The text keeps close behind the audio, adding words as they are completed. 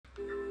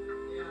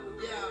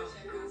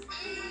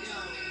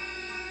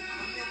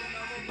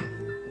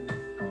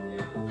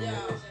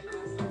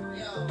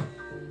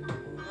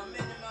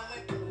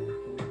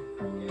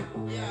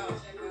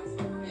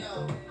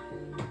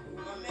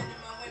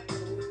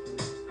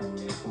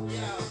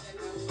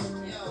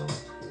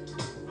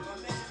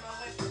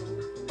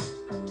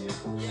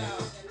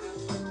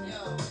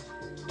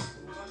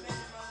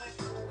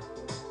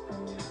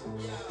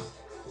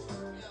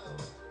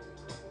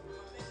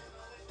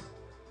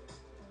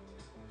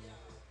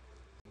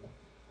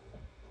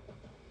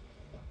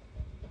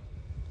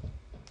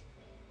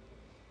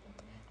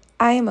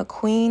I am a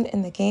queen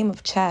in the game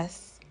of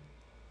chess.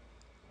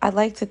 I'd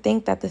like to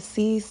think that the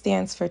C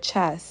stands for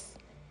chess.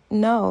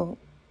 No,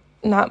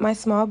 not my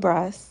small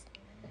breasts.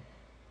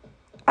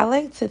 I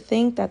like to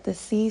think that the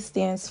C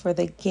stands for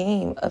the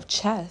game of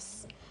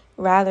chess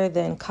rather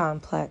than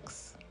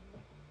complex.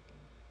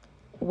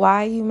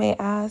 Why, you may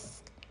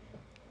ask?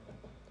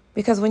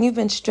 Because when you've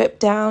been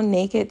stripped down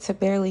naked to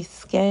barely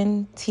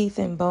skin, teeth,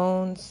 and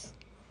bones,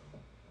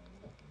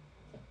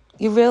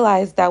 you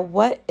realize that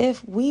what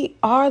if we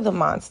are the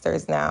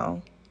monsters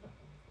now,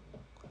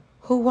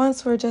 who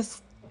once were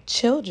just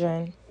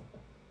children,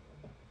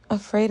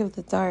 afraid of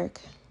the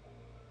dark?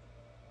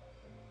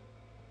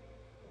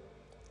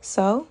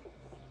 So,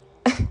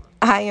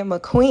 I am a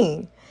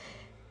queen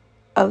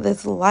of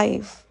this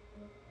life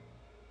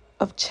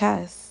of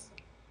chess.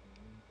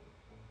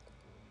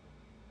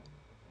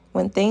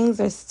 When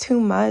things are too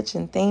much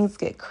and things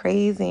get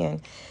crazy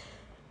and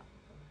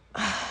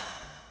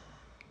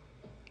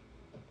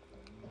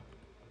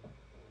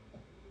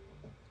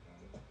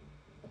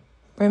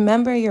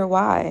remember your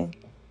why.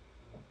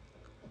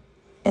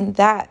 And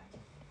that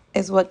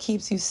is what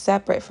keeps you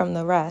separate from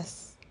the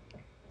rest.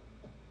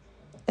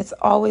 It's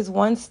always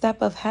one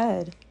step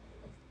ahead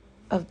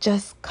of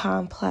just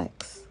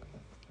complex.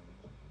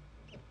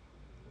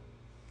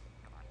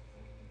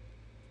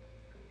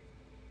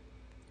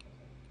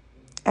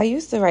 I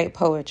used to write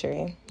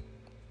poetry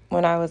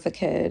when I was a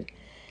kid.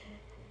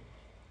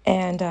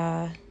 And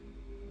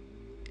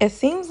it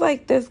seems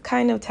like this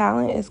kind of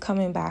talent is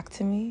coming back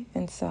to me.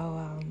 And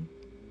so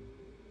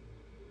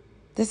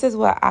this is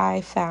what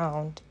I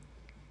found,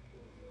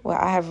 what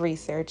I have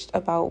researched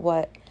about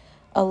what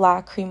a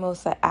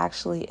Lacrimosa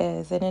actually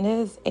is. And it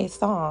is a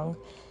song.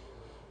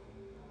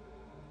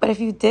 But if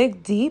you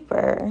dig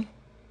deeper,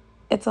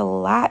 it's a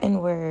Latin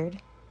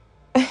word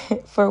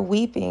for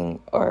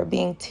weeping or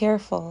being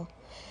tearful.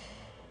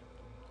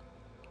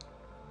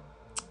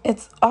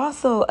 It's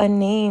also a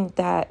name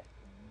that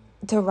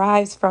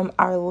derives from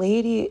Our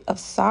Lady of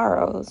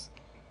Sorrows.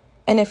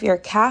 And if you're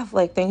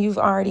Catholic, then you've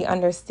already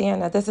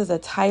understand that this is a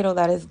title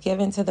that is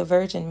given to the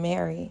Virgin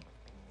Mary.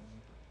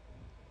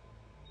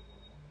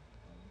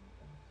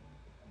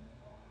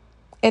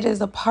 It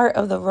is a part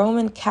of the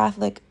Roman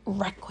Catholic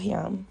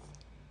Requiem.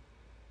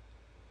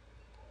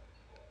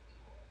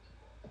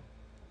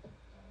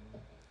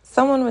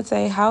 Someone would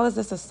say, how is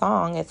this a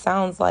song? It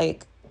sounds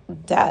like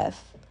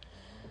death.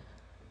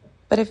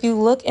 But if you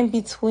look in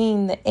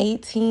between the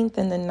 18th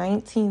and the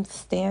 19th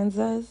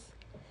stanzas,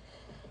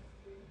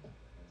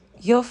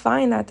 you'll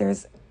find that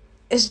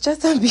it's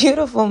just a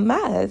beautiful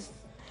mess.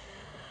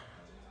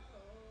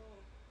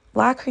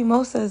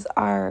 Lacrimosas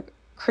are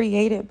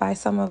created by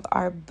some of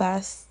our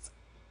best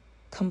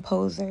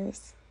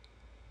composers.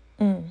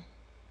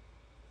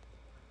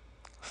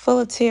 Full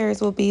of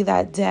tears will be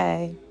that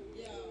day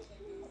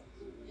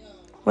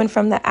when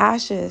from the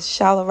ashes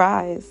shall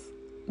arise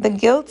the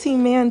guilty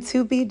man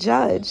to be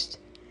judged.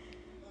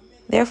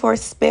 Therefore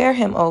spare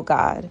him, O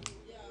God.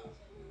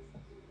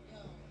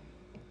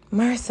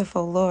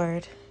 Merciful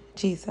Lord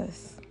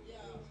Jesus,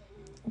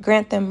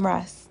 grant them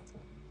rest.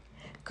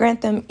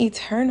 Grant them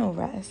eternal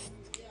rest.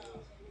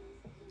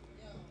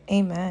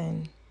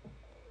 Amen.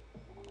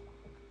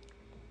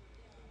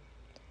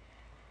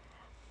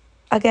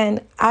 Again,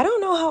 I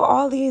don't know how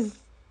all these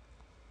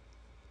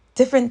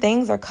different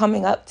things are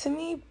coming up to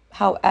me.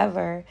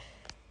 However,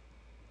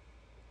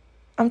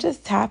 I'm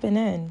just tapping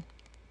in.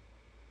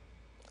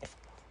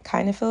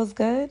 Kind of feels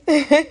good.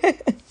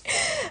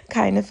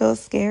 Kind of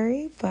feels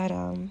scary, but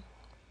I'm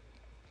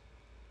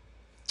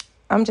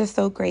just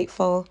so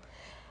grateful.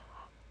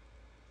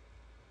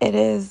 It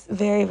is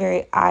very,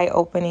 very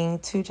eye-opening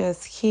to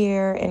just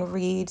hear and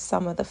read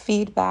some of the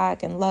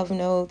feedback and love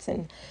notes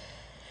and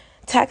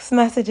text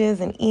messages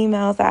and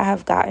emails that I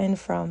have gotten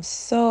from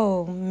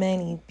so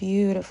many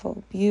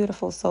beautiful,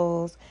 beautiful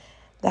souls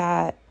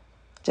that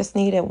just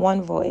needed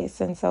one voice.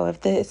 And so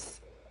if this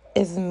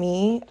is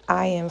me,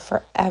 I am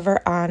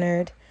forever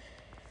honored,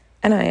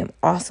 and I am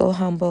also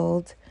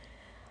humbled.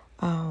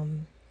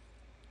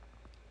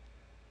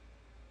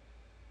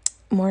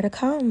 More to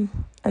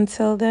come.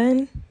 Until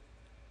then,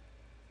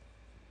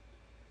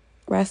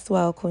 rest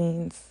well,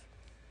 queens,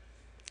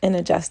 and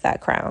adjust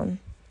that crown.